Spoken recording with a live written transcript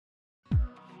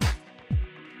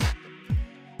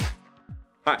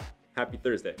Hi, happy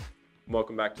Thursday.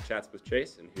 Welcome back to Chats with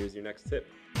Chase, and here's your next tip.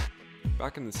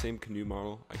 Back in the same canoe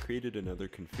model, I created another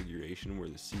configuration where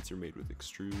the seats are made with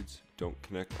extrudes, don't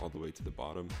connect all the way to the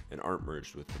bottom, and aren't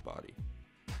merged with the body.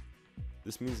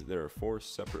 This means that there are 4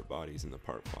 separate bodies in the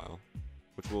part file,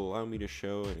 which will allow me to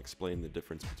show and explain the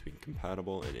difference between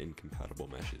compatible and incompatible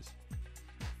meshes.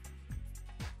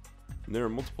 When there are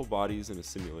multiple bodies in a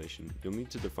simulation, you'll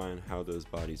need to define how those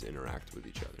bodies interact with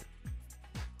each other.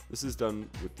 This is done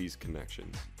with these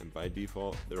connections, and by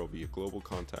default there will be a global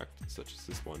contact such as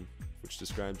this one, which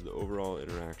describes the overall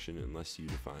interaction unless you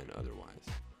define otherwise.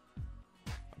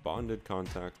 A bonded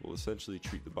contact will essentially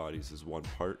treat the bodies as one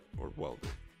part or welded.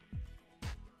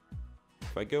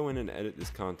 If I go in and edit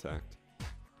this contact,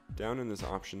 down in this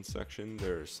options section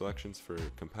there are selections for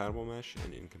compatible mesh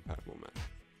and incompatible mesh.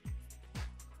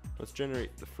 Let's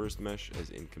generate the first mesh as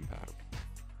incompatible.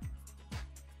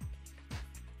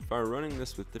 If I were running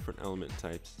this with different element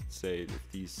types, say if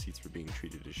these seats were being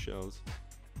treated as shells,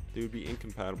 they would be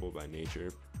incompatible by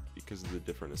nature because of the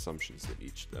different assumptions that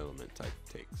each element type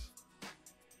takes.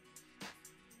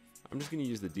 I'm just going to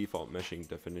use the default meshing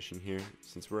definition here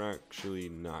since we're actually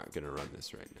not going to run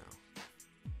this right now.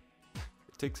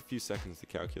 It takes a few seconds to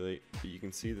calculate, but you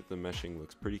can see that the meshing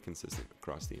looks pretty consistent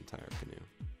across the entire canoe.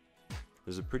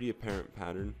 There's a pretty apparent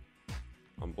pattern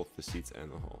on both the seats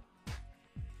and the hull.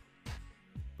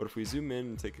 But if we zoom in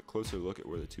and take a closer look at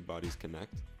where the 2 bodies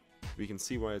connect, we can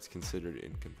see why it's considered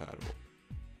incompatible.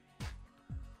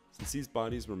 Since these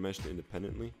bodies were meshed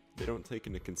independently, they don't take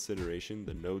into consideration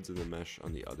the nodes of the mesh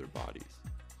on the other bodies.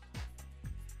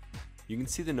 You can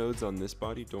see the nodes on this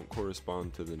body don't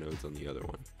correspond to the nodes on the other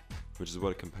one, which is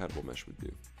what a compatible mesh would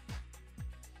do.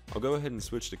 I'll go ahead and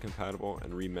switch to compatible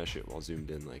and remesh it while zoomed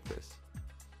in like this.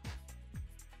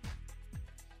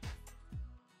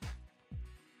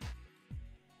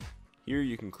 Here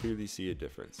you can clearly see a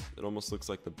difference. It almost looks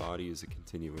like the body is a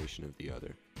continuation of the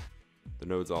other. The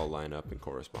nodes all line up and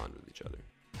correspond with each other.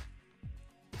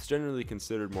 It's generally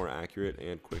considered more accurate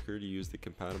and quicker to use the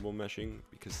compatible meshing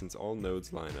because since all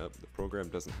nodes line up, the program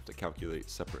doesn't have to calculate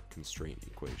separate constraint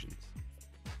equations.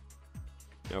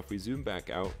 Now if we zoom back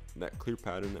out, that clear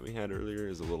pattern that we had earlier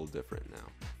is a little different now.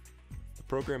 The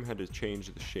program had to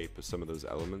change the shape of some of those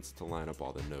elements to line up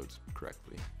all the nodes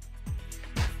correctly.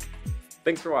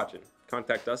 Thanks for watching.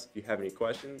 Contact us if you have any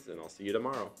questions, and I'll see you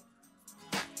tomorrow.